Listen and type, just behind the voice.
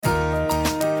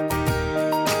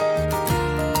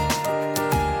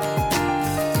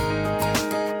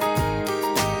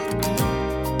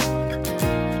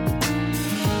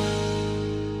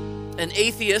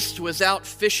atheist was out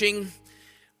fishing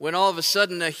when all of a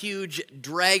sudden a huge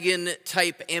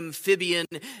dragon-type amphibian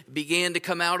began to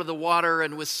come out of the water,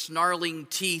 and with snarling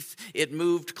teeth, it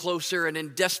moved closer. And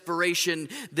in desperation,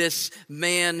 this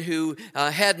man who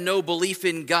had no belief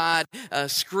in God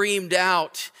screamed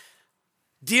out,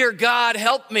 "Dear God,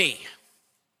 help me."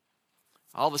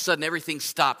 All of a sudden, everything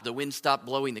stopped. The wind stopped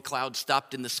blowing, the clouds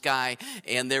stopped in the sky,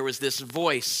 and there was this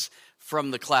voice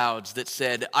from the clouds that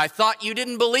said, "I thought you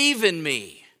didn't believe in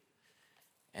me."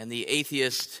 And the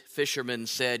atheist fisherman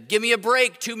said, "Give me a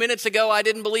break. 2 minutes ago, I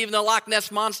didn't believe in the Loch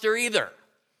Ness Monster either."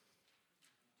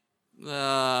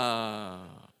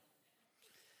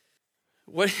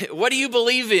 What do you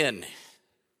believe in?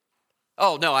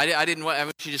 Oh, no, I didn't want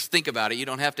you to just think about it. You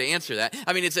don't have to answer that.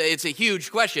 I mean, it's a huge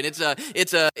question. It's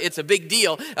a big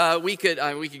deal. We could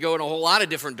go in a whole lot of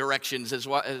different directions as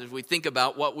we think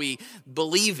about what we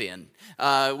believe in.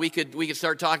 We could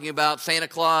start talking about Santa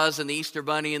Claus and the Easter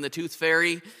Bunny and the Tooth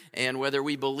Fairy, and whether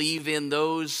we believe in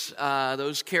those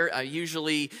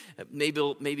usually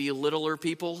maybe littler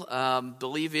people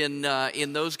believe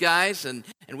in those guys, and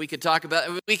we could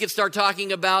start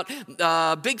talking about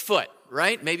Bigfoot.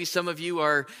 Right? Maybe some of you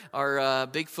are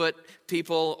Bigfoot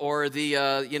people, or the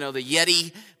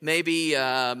Yeti, maybe,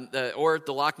 or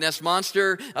the Loch Ness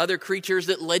Monster, other creatures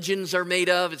that legends are made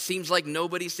of. It seems like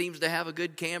nobody seems to have a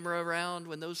good camera around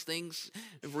when those things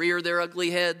rear their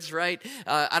ugly heads, right?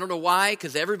 I don't know why,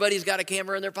 because everybody's got a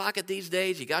camera in their pocket these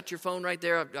days. You got your phone right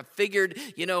there. I figured,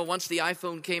 once the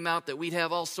iPhone came out, that we'd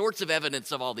have all sorts of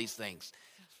evidence of all these things.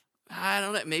 I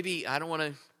don't know. Maybe I don't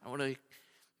want to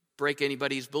break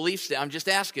anybody's beliefs down. I'm just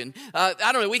asking. I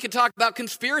don't know. We could talk about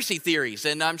conspiracy theories,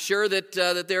 and I'm sure that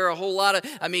there are a whole lot of.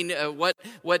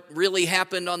 What really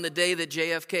happened on the day that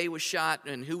JFK was shot,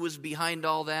 and who was behind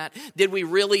all that? Did we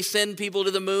really send people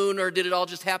to the moon, or did it all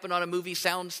just happen on a movie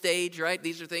soundstage? Right?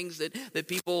 These are things that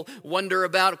people wonder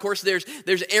about. Of course,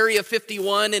 there's Area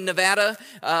 51 in Nevada,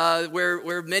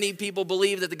 where many people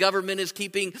believe that the government is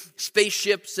keeping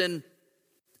spaceships and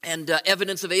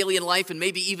evidence of alien life, and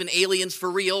maybe even aliens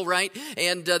for real, right?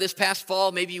 And this past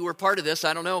fall, maybe you were part of this,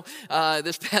 I don't know.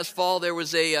 This past fall, there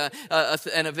was an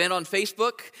event on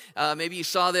Facebook. Maybe you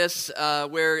saw this,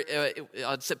 where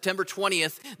on September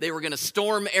 20th, they were going to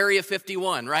storm Area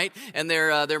 51, right? And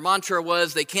their mantra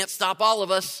was, "They can't stop all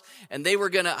of us." And they were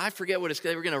going to, I forget what it's,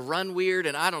 they were going to run weird,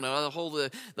 and I don't know,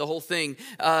 the whole thing.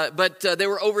 But there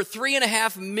were over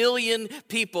 3.5 million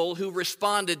people who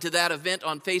responded to that event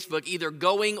on Facebook, either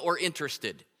going or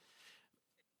interested.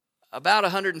 About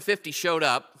 150 showed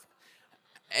up,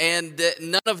 and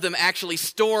none of them actually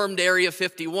stormed Area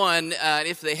 51.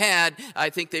 If they had, I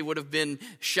think they would have been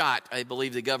shot. I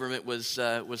believe the government was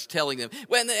telling them.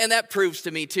 Well, and that proves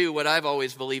to me, too, what I've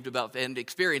always believed about and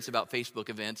experienced about Facebook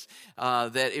events,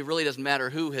 that it really doesn't matter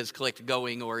who has clicked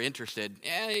going or interested.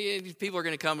 People are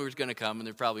going to come who's going to come, and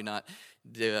they're probably not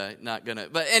gonna.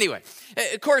 But anyway,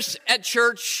 of course, at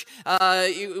church,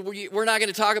 we're not going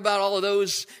to talk about all of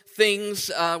those things.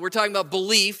 We're talking about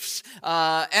beliefs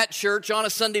at church on a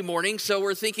Sunday morning. So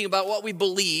we're thinking about what we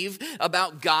believe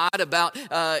about God, about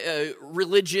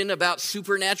religion, about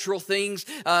supernatural things.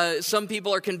 Some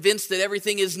people are convinced that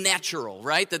everything is natural,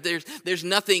 right? That there's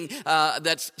nothing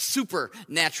that's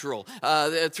supernatural.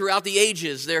 Throughout the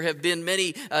ages, there have been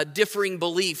many differing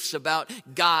beliefs about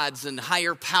gods and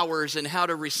higher powers and how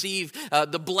to receive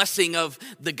the blessing of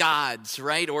the gods,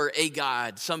 right? Or a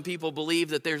god. Some people believe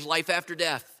that there's life after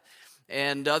death,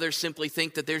 and others simply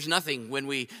think that there's nothing when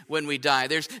we die.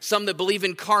 There's some that believe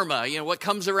in karma. What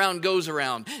comes around goes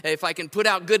around. If I can put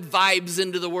out good vibes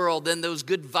into the world, then those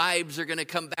good vibes are going to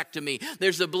come back to me.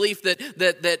 There's a belief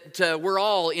that we're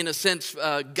all, in a sense,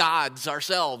 gods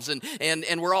ourselves,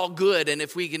 and we're all good, and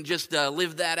if we can just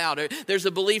live that out. There's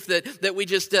a belief that we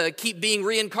just keep being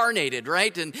reincarnated,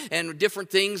 right? And different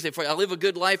things. If I live a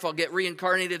good life, I'll get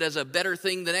reincarnated as a better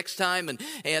thing the next time,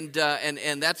 and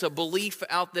that's a belief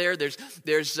out there.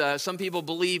 There's some people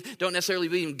don't necessarily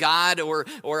believe in God or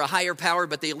a higher power,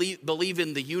 but they believe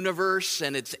in the universe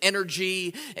and its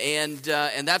energy, and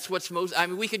that's what's most. I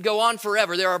mean, we could go on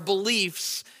forever. There are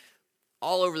beliefs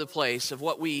all over the place of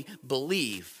what we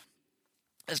believe.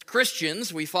 As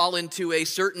Christians, we fall into a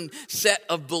certain set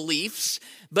of beliefs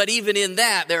But even in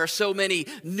that, there are so many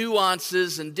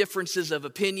nuances and differences of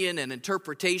opinion and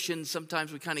interpretation.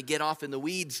 Sometimes we kind of get off in the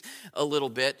weeds a little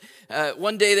bit.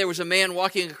 One day there was a man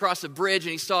walking across a bridge,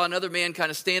 and he saw another man kind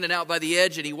of standing out by the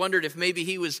edge, and he wondered if maybe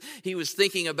he was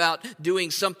thinking about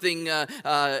doing something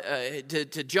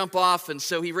to jump off. And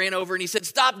so he ran over and he said,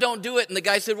 "Stop, don't do it." And the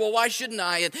guy said, "Well, why shouldn't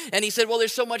I?" And he said, "Well,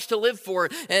 there's so much to live for."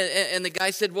 And the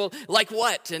guy said, "Well, like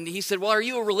what?" And he said, "Well, are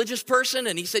you a religious person?"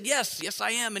 And he said, Yes,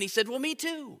 I am." And he said, "Well, me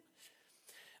too."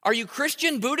 "Are you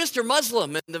Christian, Buddhist, or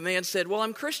Muslim?" And the man said, "Well,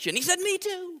 I'm Christian." He said, "Me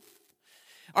too."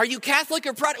 "Are you Catholic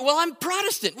or Protestant?" "Well, I'm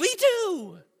Protestant." "Me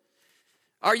too."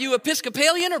 "Are you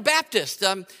Episcopalian or Baptist?"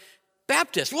 "I'm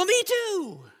Baptist." "Well, me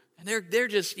too." And they're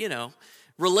just,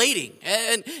 relating.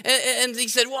 And he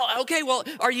said, "Well, okay, well,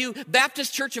 are you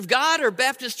Baptist Church of God or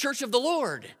Baptist Church of the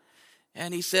Lord?"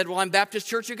 And he said, "Well, I'm Baptist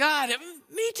Church of God."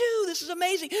 "Me too. This is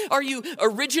amazing." "Are you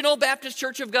Original Baptist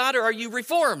Church of God or are you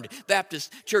Reformed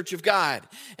Baptist Church of God?"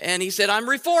 And he said, "I'm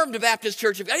Reformed Baptist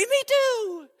Church of God." "Me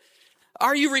too."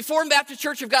 "Are you Reformed Baptist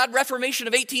Church of God Reformation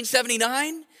of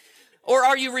 1879? Or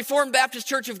are you Reformed Baptist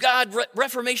Church of God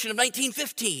Reformation of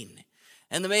 1915?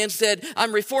 And the man said,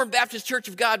 "I'm Reformed Baptist Church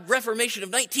of God Reformation of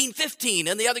 1915.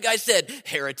 And the other guy said,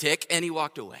 "Heretic," and he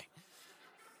walked away.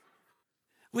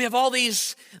 We have all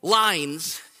these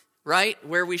lines, right,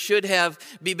 where we should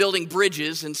be building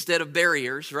bridges instead of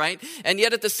barriers, right? And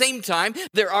yet at the same time,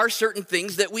 there are certain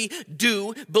things that we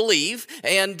do believe,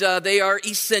 and they are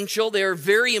essential, they are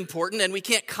very important, and we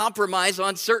can't compromise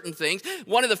on certain things.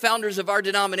 One of the founders of our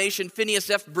denomination, Phineas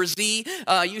F. Brzee,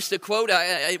 used to quote,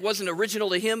 it wasn't original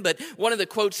to him, but one of the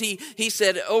quotes he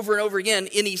said over and over again,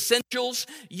 "In essentials,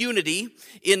 unity;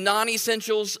 in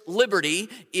non-essentials, liberty;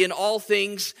 in all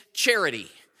things, charity."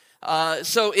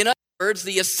 So in other words,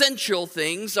 the essential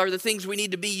things are the things we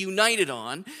need to be united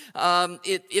on.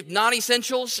 If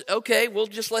non-essentials, okay, we'll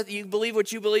just let you believe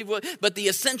what you believe. But the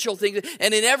essential things,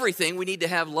 and in everything, we need to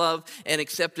have love and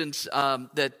acceptance.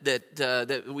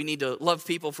 That we need to love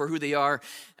people for who they are.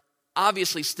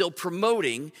 Obviously, still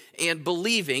promoting and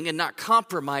believing and not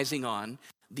compromising on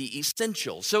the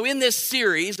essentials. So in this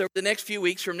series, over the next few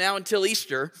weeks from now until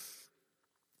Easter,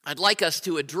 I'd like us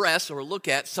to address or look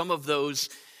at some of those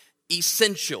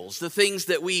essentials, the things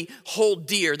that we hold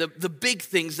dear, the big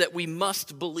things that we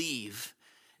must believe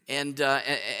and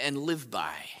live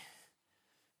by.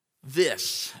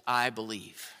 This I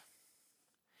believe.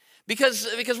 Because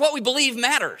what we believe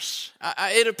matters.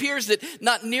 It appears that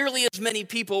not nearly as many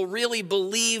people really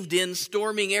believed in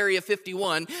storming Area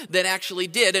 51 than actually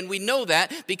did, and we know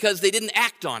that because they didn't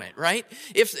act on it, right?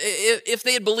 If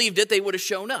they had believed it, they would have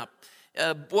shown up.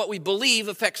 What we believe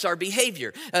affects our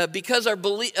behavior. Because our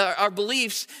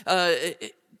beliefs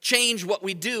change what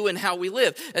we do and how we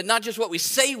live. And not just what we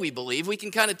say we believe. We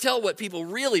can kind of tell what people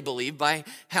really believe by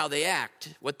how they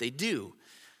act, what they do.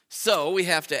 So we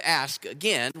have to ask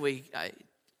again. I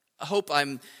hope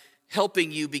I'm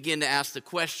helping you begin to ask the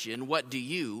question, what do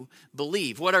you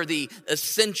believe? What are the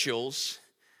essentials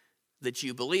that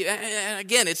you believe? And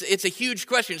again, it's a huge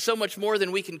question, so much more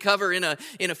than we can cover in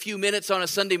a few minutes on a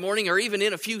Sunday morning, or even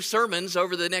in a few sermons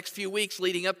over the next few weeks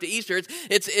leading up to Easter.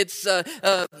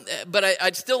 But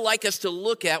I'd still like us to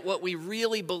look at what we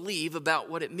really believe about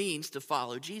what it means to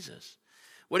follow Jesus,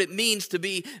 what it means to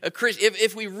be a Christian.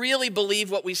 If we really believe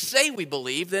what we say we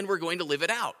believe, then we're going to live it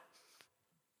out.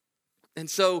 And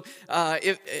so,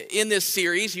 in this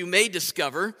series, you may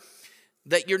discover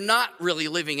that you're not really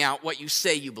living out what you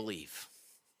say you believe.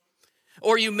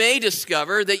 Or you may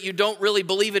discover that you don't really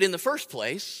believe it in the first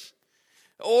place.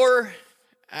 Or,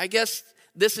 I guess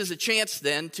this is a chance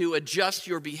then to adjust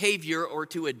your behavior or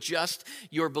to adjust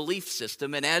your belief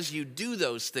system. And as you do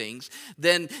those things,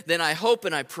 then I hope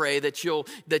and I pray that you'll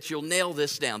nail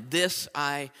this down. This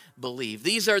I believe.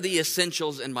 These are the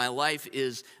essentials, and my life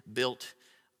is built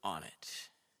on it.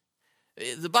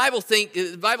 The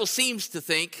Bible seems to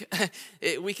think,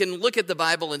 we can look at the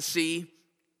Bible and see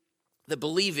that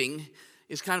believing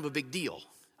is kind of a big deal.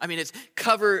 I mean, it's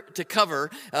cover to cover,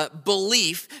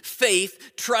 belief,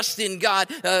 faith, trust in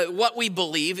God. What we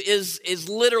believe is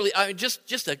literally,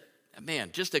 just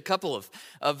a couple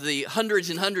of the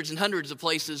hundreds and hundreds and hundreds of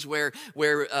places where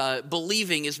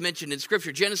believing is mentioned in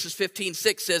Scripture. Genesis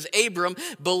 15:6 says, Abram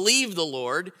believed the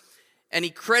Lord, and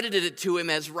he credited it to him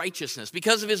as righteousness.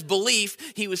 Because of his belief,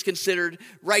 he was considered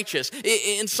righteous.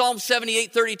 In Psalm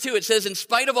 78:32, it says, in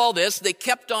spite of all this, they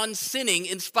kept on sinning.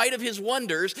 In spite of his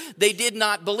wonders, they did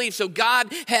not believe. So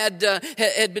God had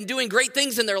been doing great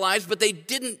things in their lives, but they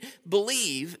didn't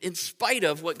believe in spite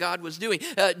of what God was doing.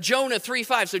 Jonah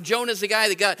 3:5. So Jonah's the guy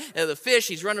that got the fish.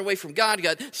 He's running away from God. He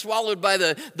got swallowed by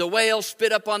the whale,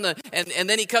 spit up on and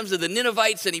then he comes to the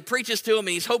Ninevites and he preaches to them, and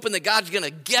he's hoping that God's going to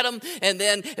get him.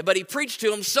 But he preached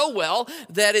to him so well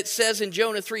that it says in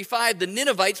Jonah 3:5, the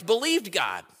Ninevites believed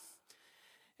God.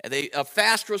 And a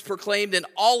fast was proclaimed, and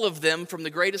all of them, from the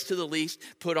greatest to the least,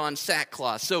 put on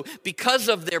sackcloth. So because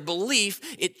of their belief,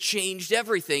 it changed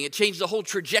everything. It changed the whole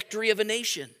trajectory of a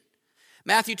nation.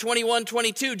 Matthew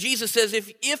 21:22, Jesus says,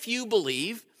 if you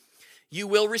believe, you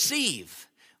will receive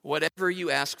whatever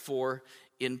you ask for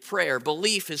in prayer.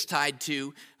 Belief is tied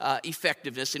to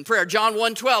effectiveness in prayer. John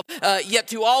 1:12, yet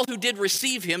to all who did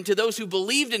receive him, to those who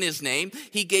believed in his name,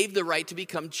 he gave the right to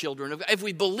become children of God. If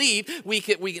we believe, we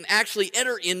can actually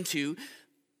enter into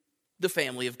the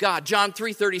family of God. John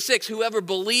 3:36, whoever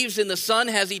believes in the Son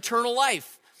has eternal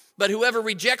life. But whoever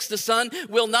rejects the Son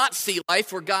will not see life,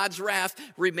 for God's wrath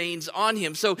remains on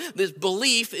him. So this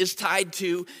belief is tied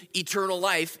to eternal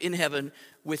life in heaven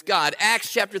with God.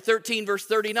 Acts chapter 13, verse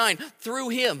 39, through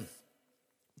him,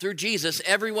 through Jesus,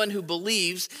 everyone who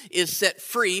believes is set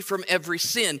free from every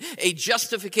sin, a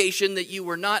justification that you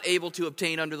were not able to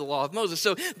obtain under the law of Moses.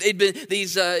 So they'd been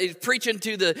preaching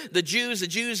to the Jews. The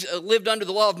Jews lived under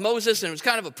the law of Moses, and it was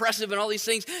kind of oppressive and all these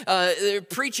things. They're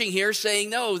preaching here saying,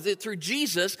 no, that through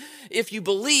Jesus, if you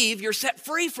believe, you're set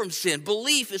free from sin.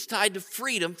 Belief is tied to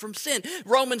freedom from sin.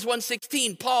 Romans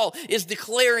 1:16, Paul is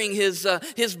declaring his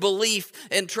belief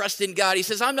and trust in God. He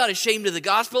says, I'm not ashamed of the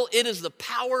gospel. It is the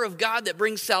power of God that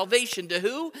brings salvation to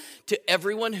who? To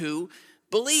everyone who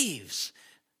believes.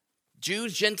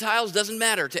 Jews, Gentiles, doesn't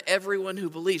matter, to everyone who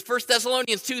believes. 1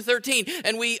 Thessalonians 2:13,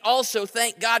 and we also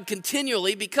thank God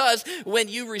continually because when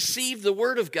you received the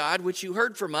word of God, which you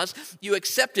heard from us, you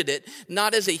accepted it,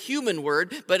 not as a human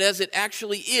word, but as it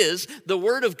actually is, the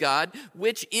word of God,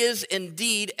 which is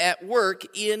indeed at work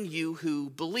in you who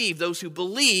believe. Those who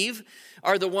believe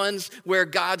are the ones where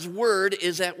God's word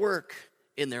is at work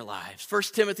in their lives.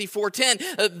 1 Timothy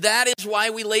 4:10, that is why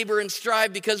we labor and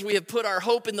strive, because we have put our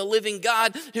hope in the living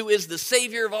God, who is the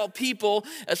Savior of all people,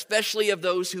 especially of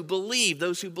those who believe.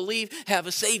 Those who believe have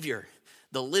a Savior,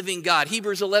 the living God.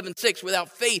 Hebrews 11:6,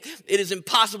 without faith, it is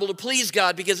impossible to please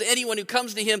God, because anyone who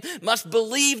comes to him must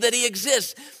believe that he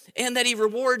exists and that he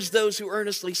rewards those who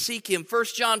earnestly seek him.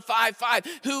 1 John 5:5,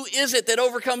 who is it that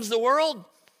overcomes the world?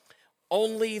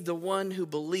 Only the one who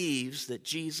believes that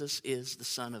Jesus is the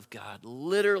Son of God.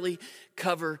 Literally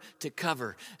cover to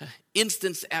cover,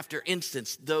 instance after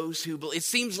instance, those who believe. It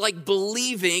seems like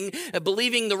believing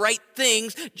the right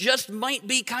things just might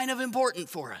be kind of important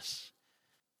for us.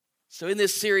 So in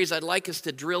this series, I'd like us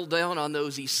to drill down on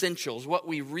those essentials, what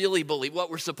we really believe, what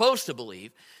we're supposed to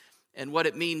believe, and what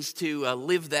it means to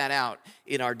live that out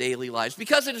in our daily lives.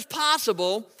 Because it is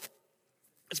possible...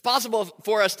 It's possible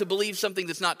for us to believe something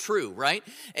that's not true, right?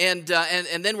 And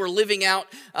then we're living out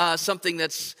something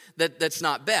that's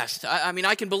not best. I mean,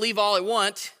 I can believe all I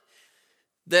want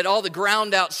that all the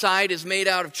ground outside is made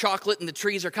out of chocolate and the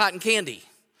trees are cotton candy.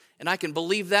 And I can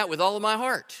believe that with all of my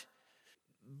heart.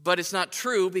 But it's not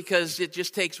true, because it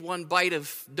just takes one bite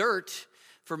of dirt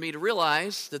for me to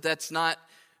realize that that's not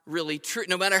really true.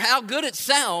 No matter how good it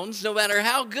sounds, no matter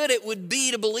how good it would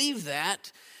be to believe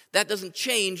that, that doesn't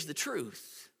change the truth.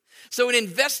 So in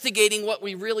investigating what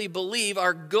we really believe,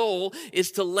 our goal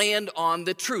is to land on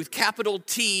the truth, capital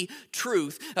T,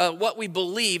 truth, what we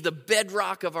believe, the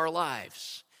bedrock of our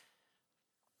lives.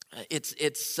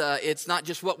 It's not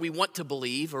just what we want to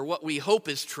believe or what we hope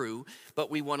is true, but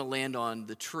we want to land on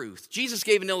the truth. Jesus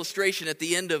gave an illustration at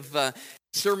the end of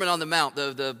Sermon on the Mount,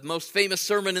 the most famous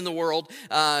sermon in the world,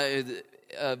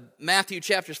 Matthew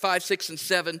chapters 5, 6, and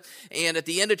 7. And at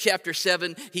the end of chapter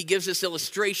 7, he gives this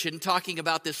illustration talking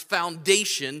about this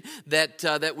foundation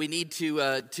that we need to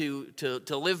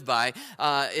live by.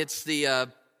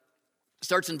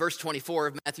 Starts in verse 24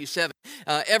 of Matthew 7.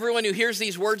 Everyone who hears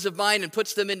these words of mine and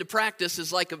puts them into practice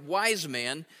is like a wise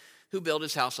man who built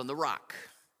his house on the rock.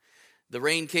 The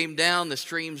rain came down, the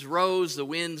streams rose, the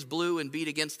winds blew and beat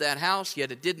against that house,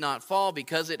 yet it did not fall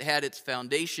because it had its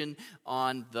foundation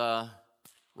on the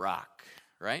rock,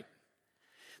 right?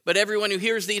 But everyone who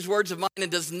hears these words of mine and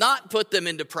does not put them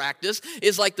into practice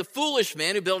is like the foolish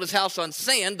man who built his house on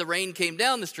sand. The rain came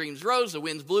down, the streams rose, the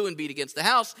winds blew and beat against the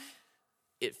house.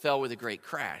 It fell with a great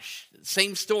crash. The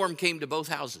same storm came to both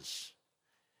houses.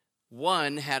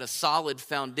 One had a solid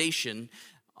foundation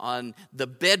on the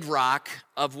bedrock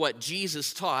of what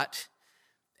Jesus taught,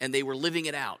 and they were living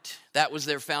it out. That was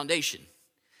their foundation.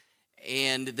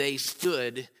 And they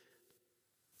stood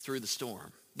through the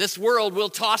storm. This world will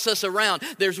toss us around.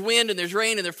 There's wind and there's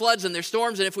rain and there's floods and there's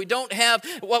storms. And if we don't have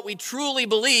what we truly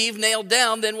believe nailed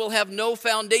down, then we'll have no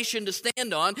foundation to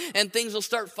stand on and things will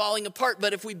start falling apart.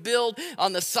 But if we build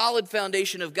on the solid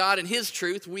foundation of God and His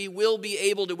truth, we will be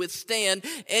able to withstand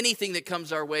anything that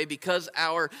comes our way because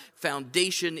our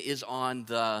foundation is on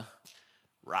the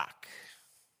rock.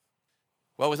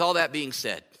 Well, with all that being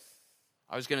said,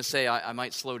 I was going to say I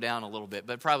might slow down a little bit,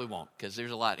 but probably won't because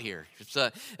there's a lot here.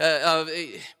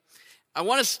 I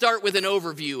want to start with an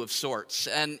overview of sorts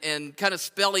and kind of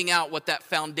spelling out what that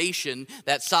foundation,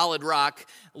 that solid rock,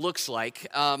 looks like.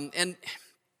 And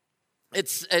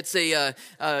it's a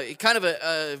kind of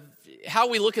a how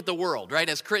we look at the world, right?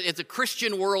 It's a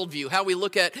Christian worldview, how we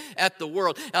look at the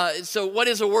world. So what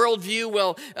is a worldview?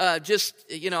 Well,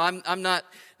 I'm not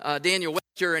Daniel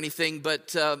Webster or anything,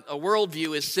 but a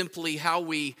worldview is simply how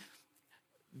we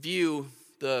view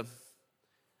the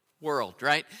world,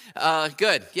 right?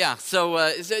 Good, yeah.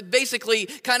 So basically,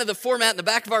 kind of the format in the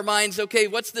back of our minds. Okay,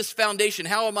 what's this foundation?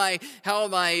 How am I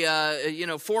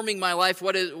forming my life?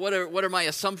 What are my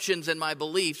assumptions and my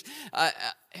beliefs?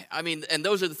 And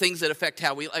those are the things that affect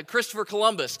how we. Christopher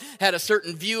Columbus had a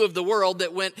certain view of the world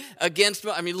that went against.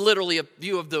 Literally a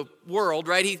view of the world,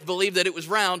 right? He believed that it was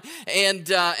round, and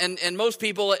most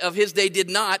people of his day did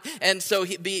not. And so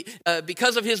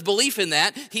because of his belief in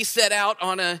that, he set out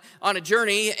on a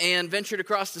journey and ventured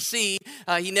across the sea.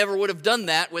 He never would have done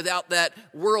that without that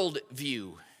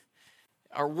worldview.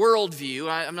 Our worldview.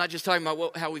 I'm not just talking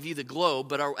about how we view the globe,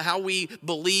 but how we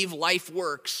believe life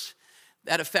works.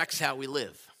 That affects how we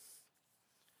live.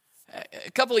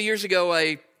 A couple of years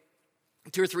ago,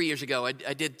 2 or 3 years ago, I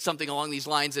did something along these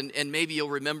lines, and maybe you'll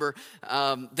remember.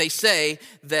 They say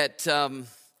that,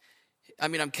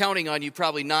 I'm counting on you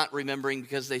probably not remembering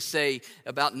because they say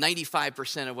about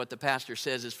 95% of what the pastor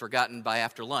says is forgotten by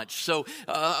after lunch. So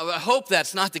I hope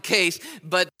that's not the case,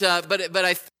 but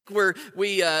I think we're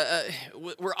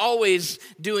always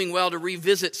doing well to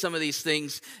revisit some of these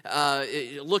things,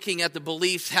 looking at the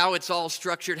beliefs, how it's all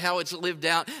structured, how it's lived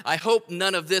out. I hope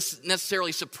none of this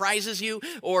necessarily surprises you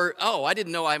or, I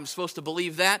didn't know I'm supposed to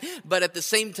believe that. But at the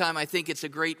same time, I think it's a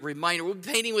great reminder. We're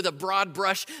painting with a broad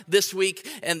brush this week,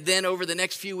 and then over the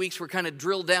next few weeks, we're kind of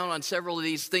drilled down on several of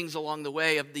these things along the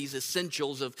way of these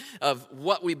essentials of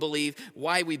what we believe,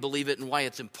 why we believe it, and why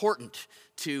it's important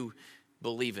to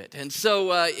believe it. And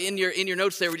so in your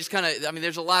notes there, we just kind of,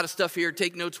 there's a lot of stuff here.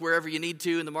 Take notes wherever you need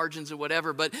to in the margins or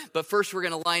whatever. But first, we're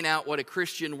going to line out what a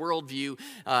Christian worldview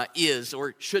is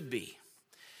or should be.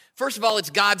 First of all, it's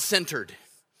God-centered.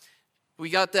 We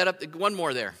got that up. One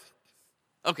more there.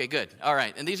 Okay, good. All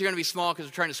right. And these are going to be small because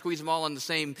we're trying to squeeze them all on the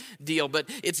same deal. But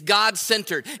it's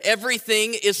God-centered.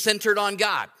 Everything is centered on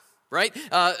God. Right?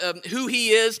 Who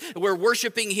He is, we're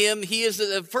worshiping Him. He is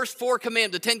the first 4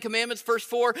 commandments. The 10 commandments, first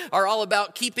 4, are all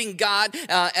about keeping God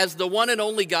as the one and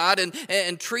only God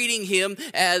and treating Him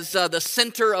as the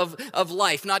center of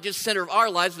life. Not just center of our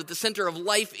lives, but the center of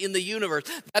life in the universe.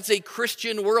 That's a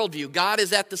Christian worldview. God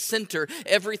is at the center.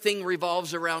 Everything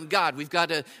revolves around God. We've got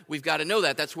to know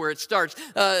that. That's where it starts.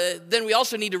 Then we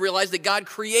also need to realize that God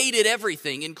created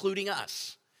everything, including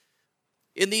us.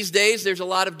 In these days, there's a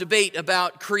lot of debate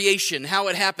about creation, how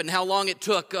it happened, how long it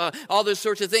took, all those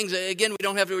sorts of things. Again,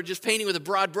 we're just painting with a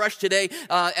broad brush today.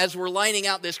 As we're lining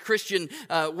out this Christian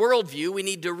worldview, we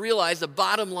need to realize the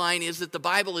bottom line is that the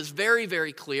Bible is very,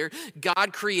 very clear.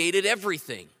 God created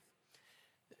everything.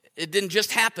 It didn't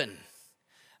just happen.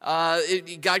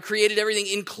 God created everything,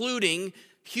 including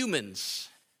humans.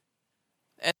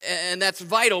 And that's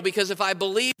vital because if I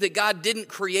believe that God didn't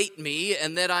create me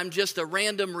and that I'm just a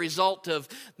random result of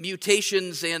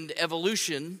mutations and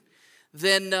evolution,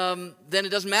 then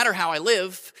it doesn't matter how I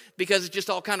live because it's just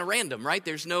all kind of random, right?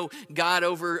 There's no God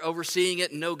overseeing it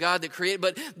and no God that created.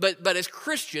 But as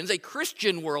Christians, a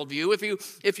Christian worldview,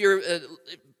 if you're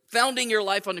founding your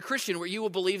life on the Christian, where you will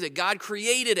believe that God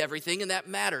created everything, and that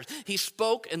matters. He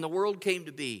spoke, and the world came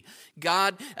to be.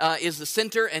 God is the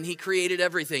center, and He created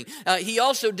everything. He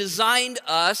also designed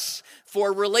us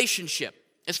for relationship,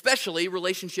 especially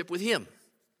relationship with Him.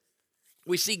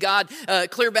 We see God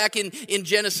clear back in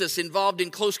Genesis, involved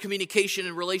in close communication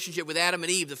and relationship with Adam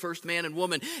and Eve, the first man and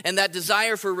woman. And that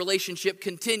desire for relationship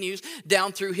continues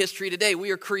down through history today. We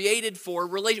are created for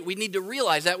relationship. We need to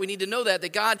realize that. We need to know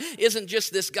that God isn't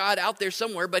just this God out there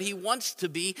somewhere, but He wants to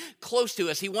be close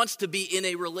to us. He wants to be in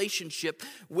a relationship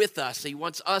with us. He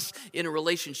wants us in a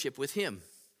relationship with Him.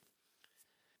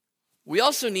 We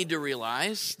also need to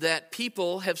realize that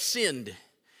people have sinned.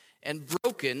 and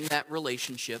broken that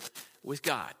relationship with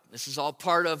God. This is all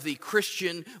part of the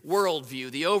Christian worldview,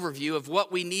 the overview of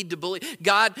what we need to believe.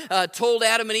 God told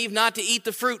Adam and Eve not to eat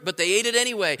the fruit, but they ate it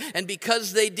anyway. And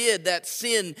because they did, that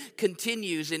sin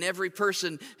continues in every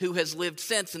person who has lived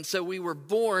since. And so we were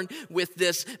born with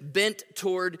this bent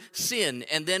toward sin.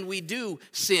 And then we do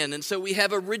sin. And so we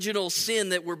have original sin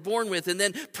that we're born with, and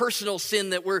then personal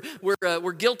sin that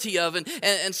we're guilty of.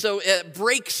 And so it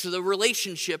breaks the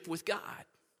relationship with God.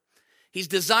 He's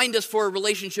designed us for a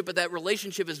relationship, but that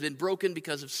relationship has been broken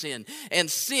because of sin. And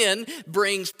sin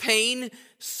brings pain,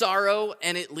 sorrow,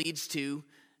 and it leads to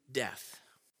death.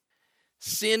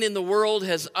 Sin in the world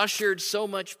has ushered so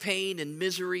much pain and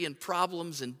misery and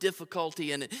problems and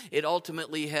difficulty, and it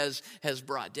ultimately has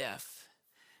brought death.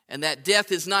 And that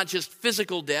death is not just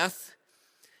physical death,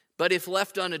 but if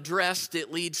left unaddressed,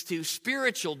 it leads to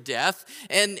spiritual death.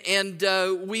 And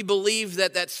we believe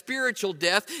that spiritual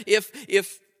death,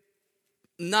 if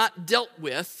not dealt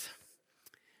with,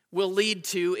 will lead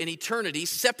to an eternity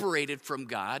separated from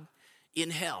God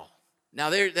in hell. Now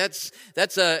that's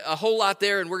a whole lot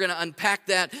there, and we're going to unpack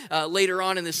that later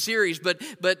on in this series.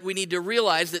 But we need to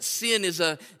realize that sin is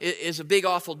a big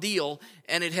awful deal,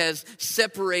 and it has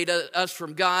separated us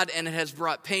from God, and it has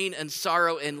brought pain and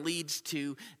sorrow and leads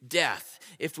to death.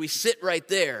 If we sit right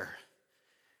there,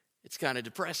 it's kind of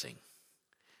depressing.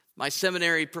 My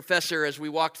seminary professor, as we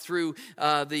walked through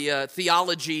the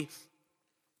theology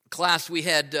class, we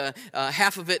had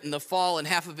half of it in the fall and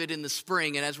half of it in the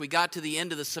spring. And as we got to the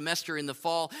end of the semester in the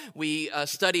fall, we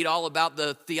studied all about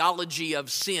the theology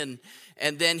of sin.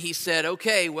 And then he said,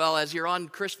 okay, well, as you're on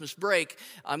Christmas break,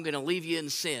 I'm going to leave you in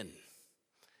sin.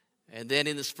 And then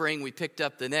in the spring, we picked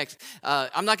up the next.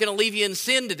 I'm not going to leave you in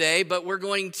sin today, but we're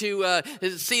going to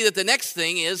see that the next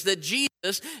thing is that Jesus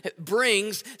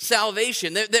brings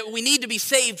salvation, that we need to be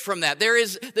saved from that.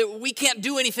 That we can't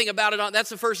do anything about it. That's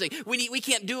the first thing. We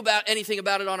can't do anything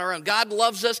about it on our own. God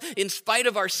loves us in spite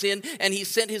of our sin, and he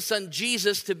sent his son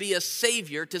Jesus to be a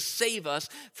savior, to save us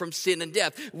from sin and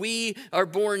death. We are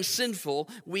born sinful.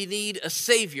 We need a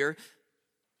savior.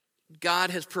 God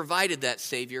has provided that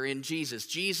Savior in Jesus.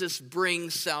 Jesus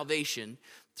brings salvation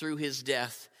through his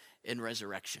death and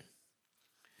resurrection.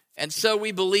 And so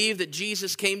we believe that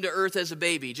Jesus came to earth as a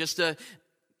baby. Just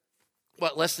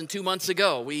less than 2 months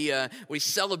ago, we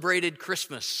celebrated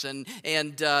Christmas and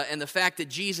the fact that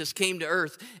Jesus came to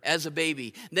earth as a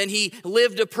baby. Then he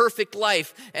lived a perfect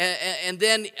life, and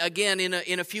then again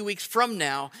in a few weeks from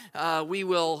now, we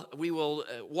will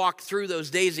walk through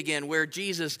those days again where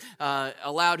Jesus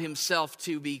allowed himself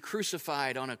to be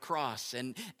crucified on a cross,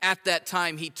 and at that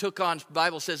time the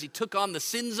Bible says he took on the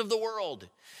sins of the world.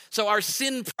 So our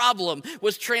sin problem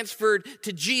was transferred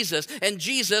to Jesus, and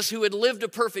Jesus, who had lived a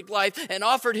perfect life and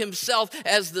offered himself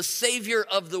as the Savior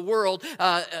of the world,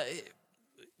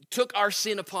 took our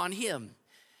sin upon him.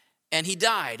 And he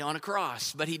died on a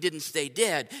cross, but he didn't stay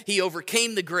dead. He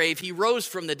overcame the grave, he rose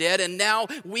from the dead, and now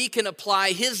we can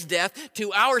apply his death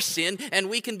to our sin, and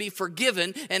we can be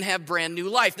forgiven and have brand new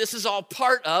life. This is all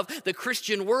part of the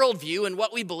Christian worldview and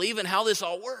what we believe and how this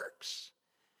all works.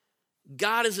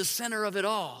 God is the center of it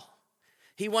all.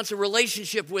 He wants a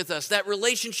relationship with us. That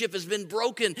relationship has been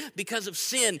broken because of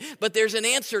sin, but there's an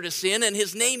answer to sin, and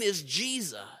his name is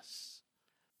Jesus.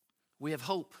 We have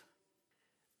hope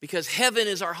because heaven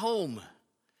is our home.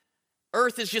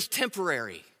 Earth is just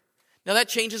temporary. Now that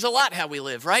changes a lot how we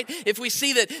live, right? If we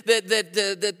see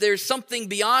that there's something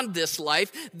beyond this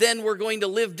life, then we're going to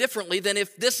live differently than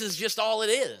if this is just all it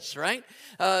is, right?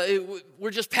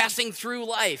 We're just passing through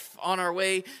life on our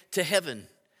way to heaven.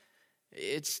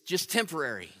 It's just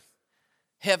temporary.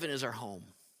 Heaven is our home.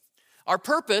 Our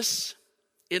purpose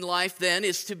in life then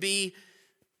is to be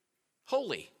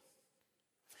holy.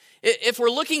 If we're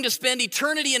looking to spend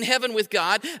eternity in heaven with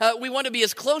God, we want to be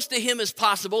as close to him as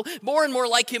possible, more and more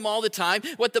like him all the time,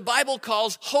 what the Bible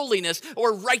calls holiness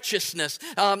or righteousness.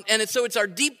 And so it's our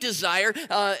deep desire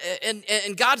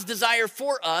and God's desire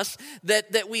for us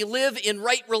that we live in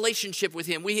right relationship with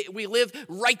him. We live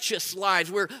righteous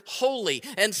lives. We're holy.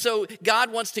 And so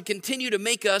God wants to continue to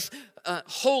make us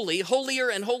holy, holier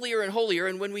and holier and holier.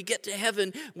 And when we get to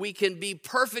heaven, we can be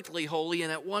perfectly holy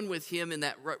and at one with him, and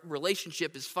that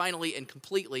relationship is finally and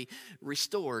completely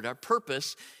restored. Our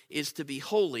purpose is to be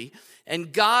holy.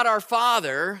 And God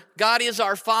is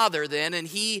our Father then, and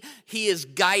he is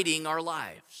guiding our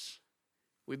lives.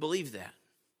 We believe that.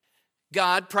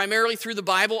 God, primarily through the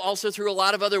Bible, also through a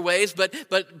lot of other ways,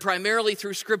 but primarily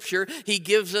through Scripture, he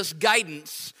gives us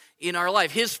guidance in our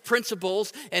life. His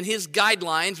principles and his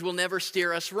guidelines will never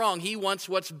steer us wrong. He wants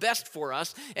what's best for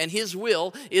us, and his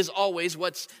will is always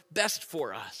what's best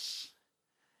for us.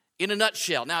 in a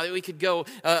nutshell. Now, we could go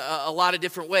a lot of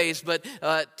different ways, but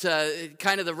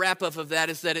kind of the wrap-up of that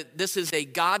is that this is a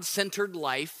God-centered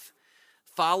life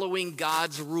following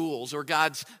God's rules or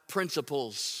God's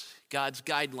principles, God's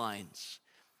guidelines.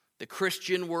 The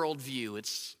Christian worldview,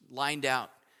 it's lined out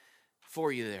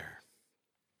for you there.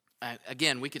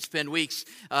 Again, we could spend weeks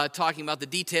talking about the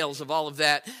details of all of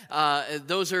that.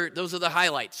 Those are the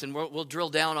highlights, and we'll drill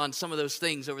down on some of those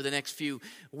things over the next few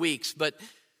weeks. But,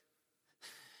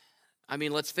 I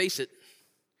mean, let's face it,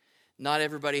 not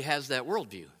everybody has that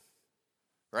worldview,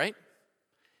 right?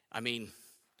 I mean,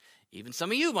 even some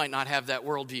of you might not have that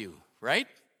worldview, right?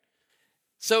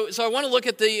 So I want to look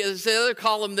at the other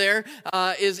column there.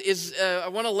 I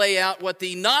want to lay out what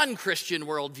the non-Christian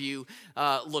worldview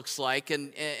looks like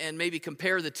and maybe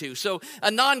compare the two. So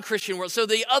a non-Christian world, so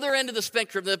the other end of the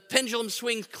spectrum, the pendulum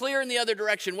swings clear in the other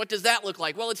direction. What does that look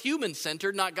like? Well, it's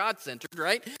human-centered, not God-centered,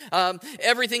 right?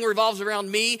 Everything revolves around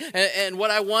me and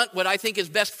what I want, what I think is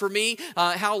best for me,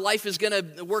 how life is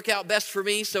going to work out best for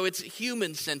me. So it's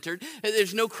human-centered.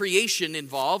 There's no creation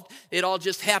involved. It all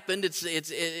just happened.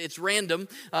 It's random.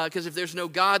 Because if there's no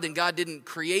God, then God didn't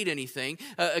create anything.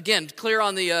 Again, clear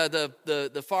on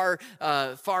the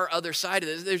far other side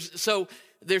of this.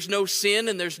 There's no sin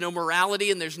and there's no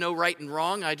morality and there's no right and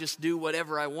wrong. I just do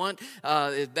whatever I want.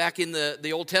 Back in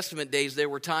the Old Testament days, there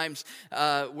were times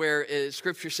where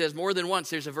Scripture says more than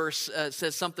once, there's a verse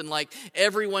says something like,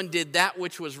 everyone did that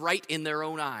which was right in their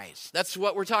own eyes. That's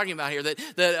what we're talking about here,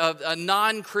 that a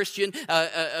non-Christian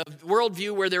a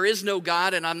worldview where there is no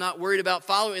God and I'm not worried about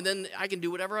following, and then I can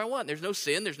do whatever I want. There's no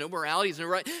sin, there's no morality, there's no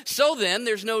right. So then,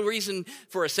 there's no reason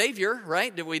for a Savior,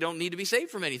 right? We don't need to be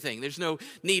saved from anything. There's no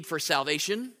need for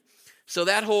salvation. So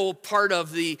that whole part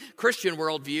of the Christian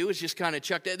worldview is just kind of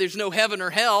chucked out. There's no heaven or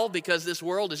hell because this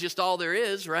world is just all there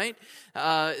is, right?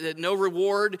 No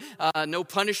reward, no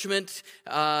punishment,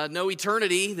 no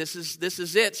eternity. This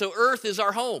is it. So earth is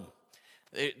our home.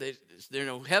 There's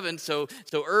no heaven, so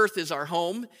earth is our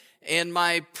home. And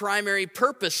my primary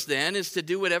purpose then is to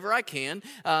do whatever I can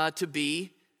to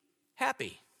be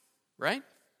happy, right?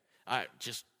 I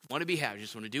just want to be happy. I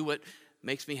just want to do what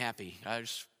makes me happy. I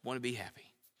just want to be happy.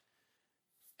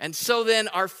 And so then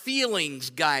our feelings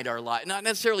guide our life. Not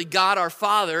necessarily God our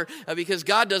Father, because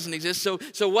God doesn't exist.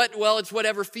 So what? Well, it's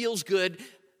whatever feels good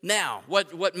now.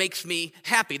 What makes me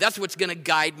happy? That's what's going to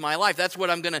guide my life. That's what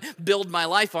I'm going to build my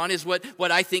life on, is what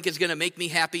I think is going to make me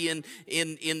happy in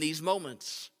these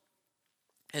moments.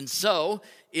 And so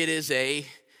it is a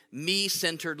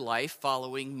me-centered life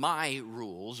following my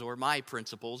rules or my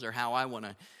principles or how I want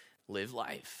to live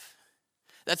life.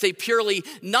 That's a purely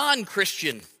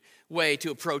non-Christian way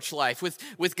to approach life.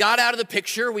 With God out of the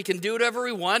picture, we can do whatever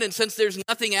we want, and since there's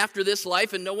nothing after this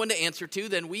life and no one to answer to,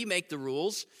 then we make the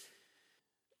rules.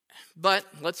 But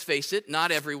let's face it,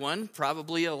 not everyone,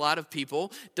 probably a lot of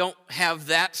people, don't have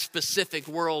that specific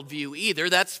worldview either.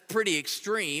 That's pretty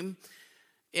extreme.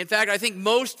 In fact, I think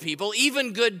most people,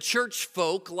 even good church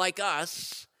folk like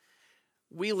us,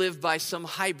 we live by some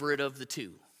hybrid of the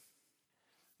two.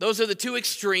 Those are the two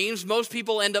extremes. Most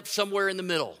people end up somewhere in the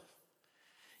middle.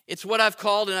 It's what I've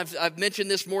called, and I've mentioned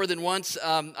this more than once.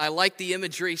 I like the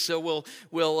imagery, so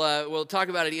we'll talk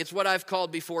about it. It's what I've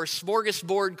called before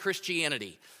smorgasbord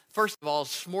Christianity. First of all,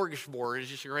 smorgasbord is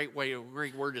just a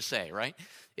great word to say, right?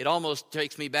 It almost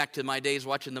takes me back to my days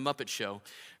watching the Muppet Show.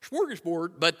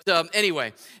 Smorgasbord. But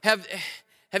anyway, have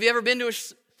you ever been to a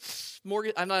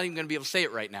smorgasbord? I'm not even going to be able to say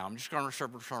it right now. I'm just going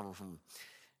to.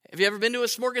 Have you ever been to a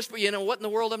smorgasbord? You know what in the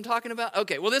world I'm talking about?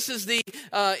 Okay, well, this is the,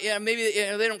 maybe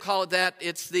they don't call it that.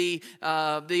 It's the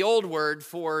old word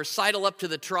for sidle up to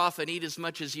the trough and eat as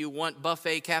much as you want,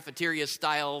 buffet cafeteria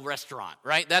style restaurant,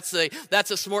 right? That's a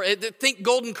smorgasbord. Think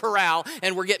Golden Corral,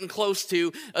 and we're getting close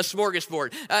to a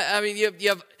smorgasbord. I mean, you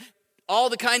have all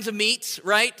the kinds of meats,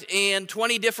 right? And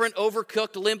 20 different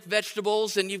overcooked limp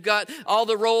vegetables, and you've got all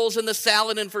the rolls and the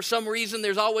salad, and for some reason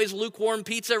there's always lukewarm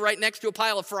pizza right next to a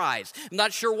pile of fries. I'm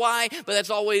not sure why, but that's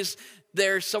always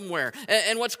there somewhere.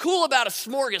 And what's cool about a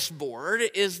smorgasbord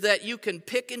is that you can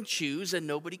pick and choose and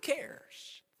nobody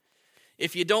cares.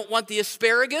 If you don't want the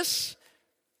asparagus,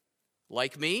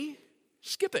 like me,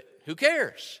 skip it. Who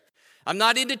cares? I'm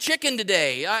not into chicken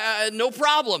today. No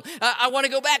problem. I want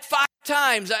to go back 5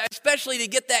 times, especially to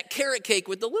get that carrot cake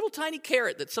with the little tiny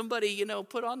carrot that somebody,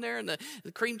 put on there and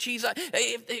the cream cheese.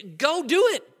 Go do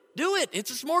it. Do it.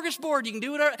 It's a smorgasbord. You can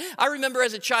do it. I remember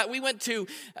as a child, we went to,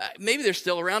 maybe they're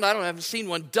still around. I haven't seen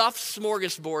one, Duff's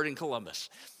Smorgasbord in Columbus.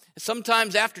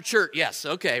 Sometimes after church. Yes,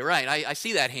 okay, right. I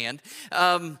see that hand.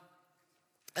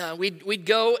 We'd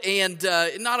go, and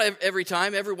not every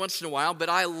time, every once in a while, but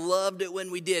I loved it when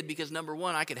we did because, number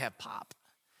one, I could have pop,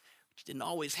 which didn't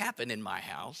always happen in my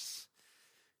house.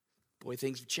 Boy,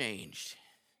 things have changed.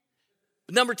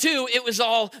 Number two, it was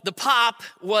all, the pop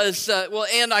was,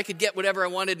 and I could get whatever I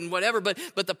wanted and whatever, but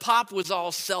the pop was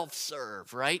all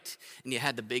self-serve, right? And you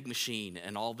had the big machine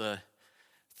and all the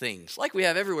things, like we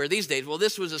have everywhere these days. Well,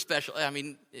 this was a special,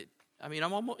 I'm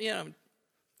almost, I'm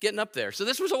getting up there. So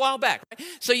this was a while back, right?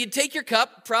 So you'd take your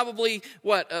cup, probably,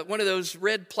 one of those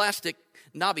red plastic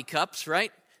knobby cups,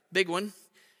 right? Big one.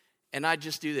 And I'd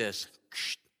just do this.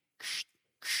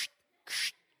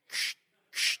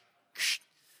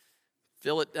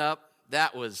 Fill it up.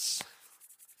 That was,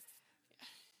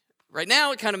 right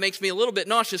now it kind of makes me a little bit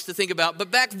nauseous to think about,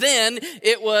 but back then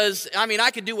it was,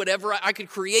 I could do whatever, I could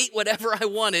create whatever I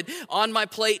wanted on my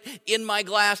plate, in my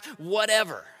glass,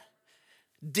 whatever.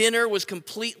 Dinner was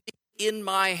completely in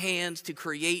my hands to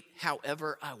create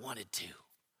however I wanted to.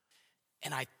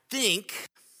 And I think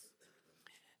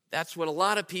that's what a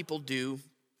lot of people do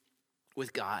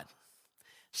with God.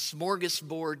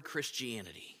 Smorgasbord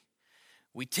Christianity.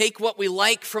 We take what we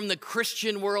like from the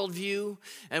Christian worldview,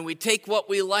 and we take what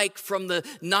we like from the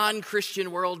non-Christian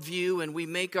worldview, and we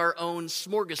make our own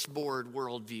smorgasbord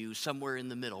worldview somewhere in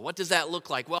the middle. What does that look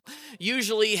like? Well,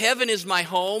 usually heaven is my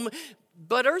home,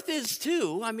 but earth is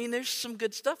too. There's some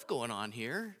good stuff going on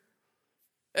here.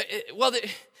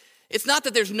 It's not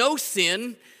that there's no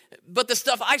sin, but the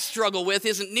stuff I struggle with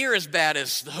isn't near as bad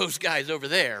as those guys over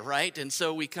there, right? And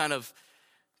so we kind of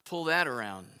pull that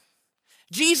around.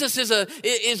 Jesus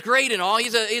is great and all.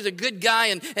 He's a good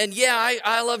guy, and yeah,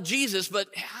 I love Jesus, but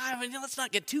let's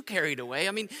not get too carried away.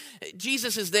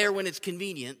 Jesus is there when it's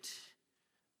convenient.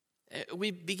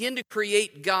 We begin to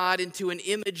create God into an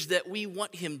image that we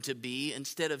want him to be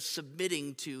instead of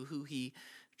submitting to who he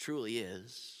truly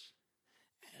is.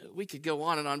 We could go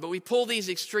on, but we pull these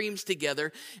extremes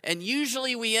together, and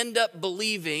usually we end up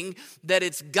believing that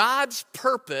it's God's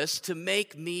purpose to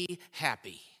make me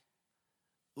happy.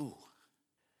 Ooh.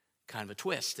 Kind of a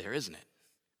twist there, isn't it?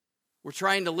 We're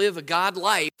trying to live a God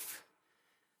life,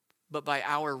 but by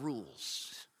our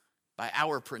rules, by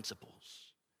our principles.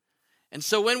 And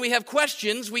so when we have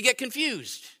questions, we get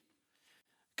confused.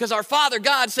 Because our Father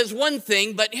God says one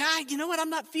thing, but you know what? I'm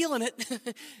not feeling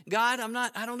it. God,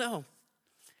 I don't know.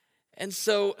 And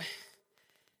so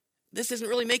this isn't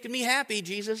really making me happy,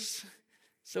 Jesus.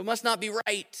 So it must not be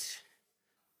right.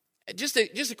 Just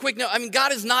a quick note,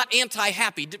 God is not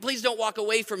anti-happy. Please don't walk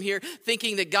away from here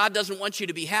thinking that God doesn't want you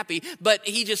to be happy, but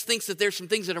he just thinks that there's some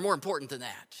things that are more important than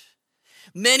that.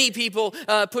 Many people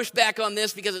push back on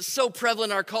this because it's so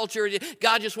prevalent in our culture.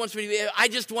 God just wants me to be, I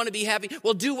just want to be happy.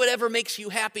 Well, do whatever makes you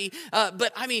happy.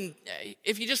 But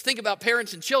if you just think about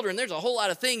parents and children, there's a whole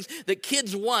lot of things that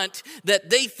kids want that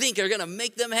they think are going to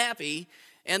make them happy.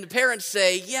 And the parents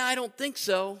say, yeah, I don't think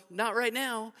so. Not right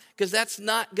now, because that's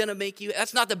not going to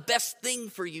that's not the best thing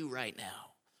for you right now.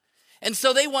 And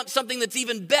so they want something that's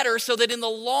even better so that in the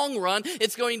long run,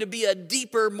 it's going to be a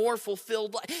deeper, more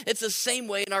fulfilled life. It's the same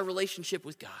way in our relationship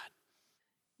with God.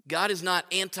 God is not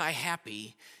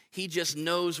anti-happy. He just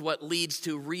knows what leads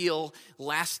to real,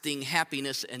 lasting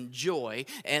happiness and joy,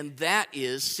 and that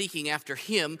is seeking after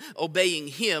him, obeying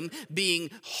him, being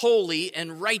holy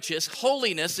and righteous.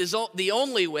 Holiness is the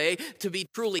only way to be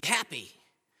truly happy.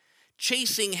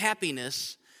 Chasing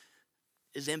happiness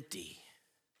is empty.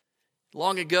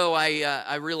 Long ago,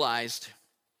 I realized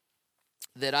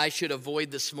that I should avoid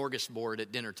the smorgasbord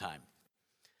at dinner time.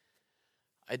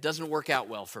 It doesn't work out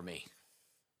well for me.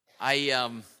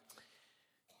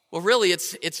 Well, really,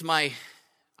 it's my,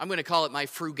 I'm going to call it my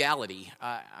frugality.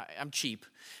 I'm cheap,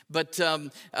 but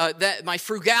that my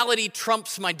frugality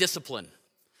trumps my discipline.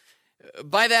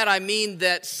 By that, I mean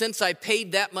that since I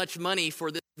paid that much money for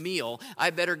this meal, I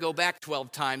better go back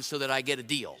 12 times so that I get a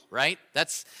deal, right?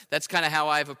 That's kind of how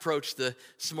I've approached the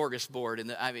smorgasbord.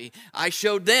 And I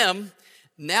showed them,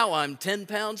 now I'm 10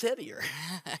 pounds heavier.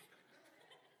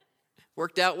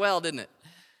 Worked out well, didn't it?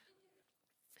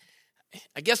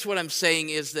 I guess what I'm saying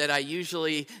is that I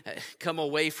usually come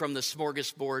away from the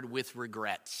smorgasbord with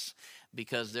regrets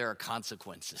because there are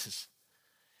consequences.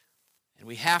 And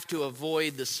we have to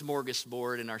avoid the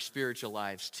smorgasbord in our spiritual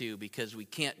lives too, because we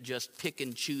can't just pick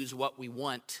and choose what we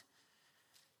want,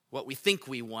 what we think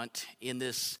we want in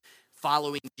this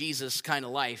following Jesus kind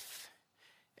of life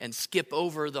and skip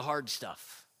over the hard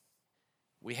stuff.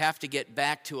 We have to get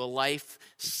back to a life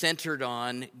centered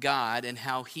on God and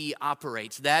how he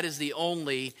operates. That is the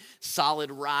only solid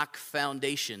rock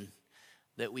foundation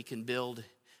that we can build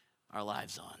our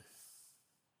lives on.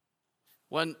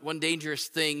 One dangerous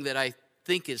thing that I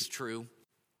think is true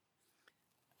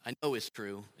I know is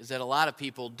true is that a lot of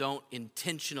people don't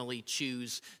intentionally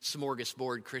choose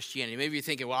smorgasbord Christianity. Maybe you're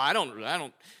thinking, well, I don't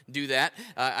do that.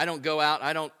 I don't go out.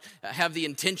 I don't have the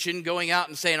intention going out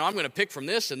and saying, oh, I'm going to pick from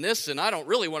this, and I don't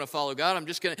really want to follow God. I'm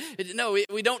just going to. No,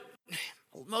 we don't.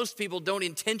 Most people don't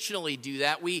intentionally do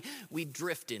that. We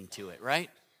drift into it, right?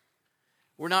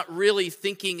 We're not really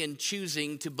thinking and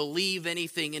choosing to believe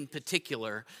anything in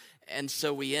particular, and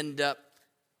so we end up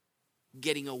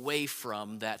getting away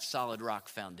from that solid rock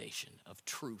foundation of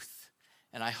truth.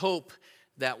 And I hope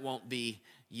that won't be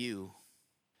you.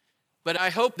 But I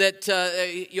hope that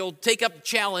you'll take up the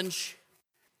challenge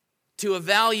to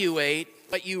evaluate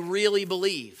what you really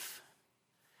believe.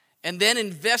 And then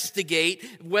investigate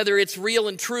whether it's real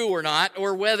and true or not,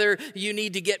 or whether you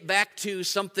need to get back to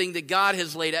something that God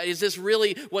has laid out. Is this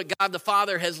really what God the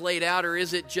Father has laid out, or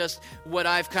is it just what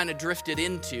I've kind of drifted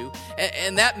into?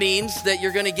 And that means that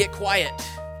you're going to get quiet,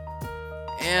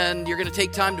 and you're going to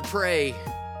take time to pray,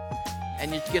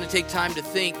 and you're going to take time to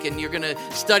think, and you're going to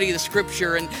study the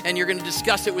Scripture, and you're going to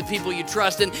discuss it with people you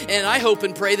trust. And I hope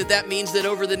and pray that means that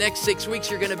over the next 6 weeks,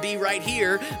 you're going to be right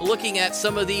here looking at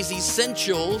some of these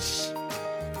essentials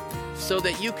so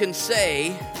that you can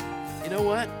say, you know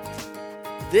what?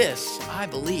 This I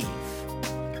believe.